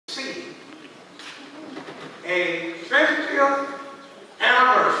a 50th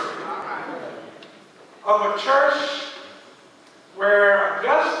anniversary of a church where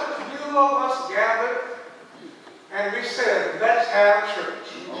just a few of us gathered and we said, let's have church.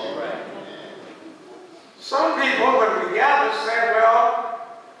 All right. Some people, when we gathered, said,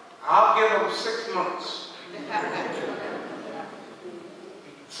 well, I'll give them 6 months.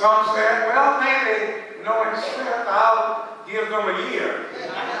 Some said, well, maybe, knowing strength, I'll give them a year.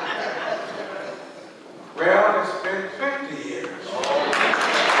 Well, it's been 50 years.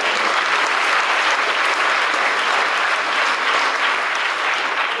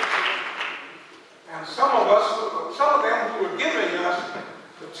 And some of them who were giving us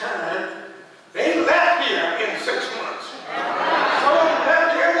the turn, they left here in 6 months. Some of them left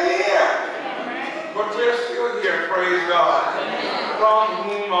here in a year. But we're still here, praise God. From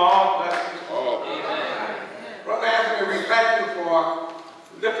whom all blessings flow. Brother Anthony, we thank you for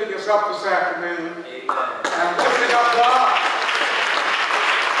lifting us up this afternoon. And lifting up God.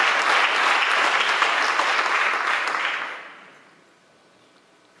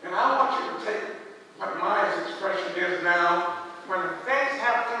 And I want you to take what Maya's expression is now. When things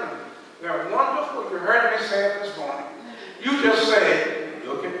happen, they're wonderful. You heard me say it this morning. You just say,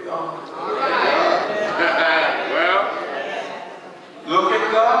 look at God. Well, look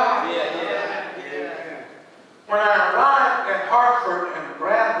at God. When I arrived at Hartford and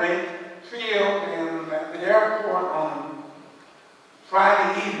Bradley Field and at the airport on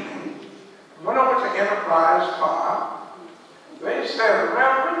Friday evening, I went over to Enterprise Car. They said,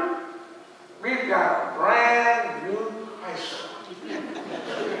 Reverend, we've got a brand new bicycle.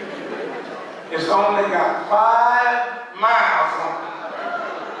 It's only got 5 miles on it.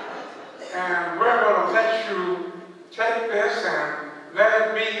 And we're going to let you take this and let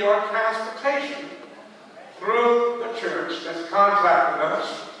it be your transportation through the church that's contracted us.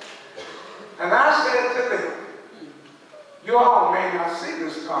 And I said to them, you all may not see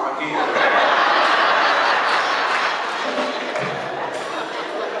this car again.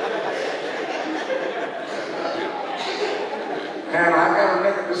 And I got to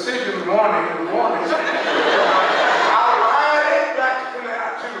make a decision in the morning. I'll ride back to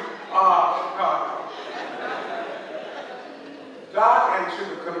Chicago. Doc and to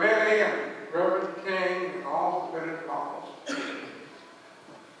the committee and Reverend King and all the committee calls.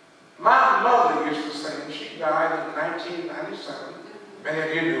 My mother used to sing. She died in 1997. Many of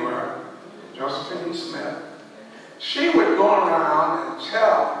you knew her, Josephine Smith. She would go around and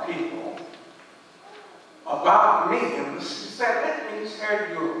tell people about me, and she said, let me tell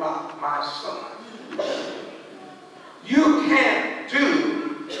you about my son. You can't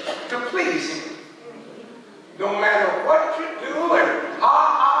do to please him. No matter what you do and how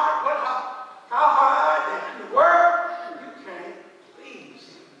hard that you work, you can't please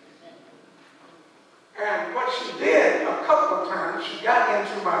him. And what she did a couple of times, she got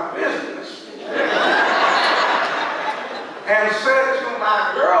into my business and said to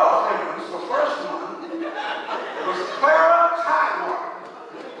my girlfriends, the first one was Clara Tidewater.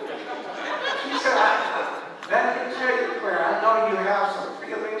 She said, let me tell you, Clara, I know you have some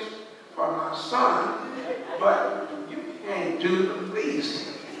feelings for my son, but you can't do to please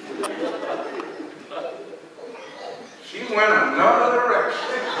him. She went another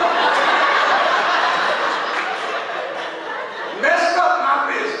direction. Messed up my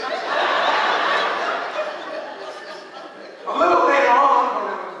business. A little later on, when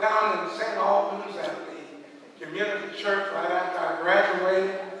I was down in St. Albans at the community church right after I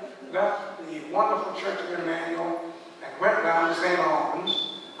graduated, left the wonderful Church of Emmanuel and went down to St. Albans,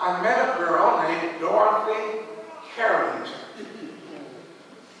 I met a girl named Dorothy Carrington.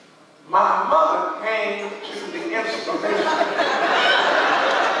 My mother came to the installation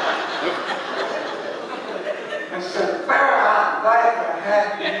and said, Clara, I'd like to have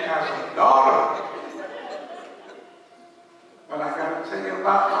you as a daughter. But I got to tell you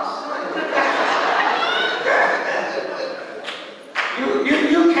about my son.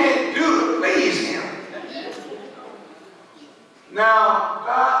 You can't do to please him. Now,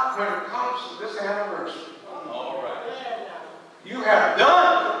 God, when it comes to this anniversary, all right, you have done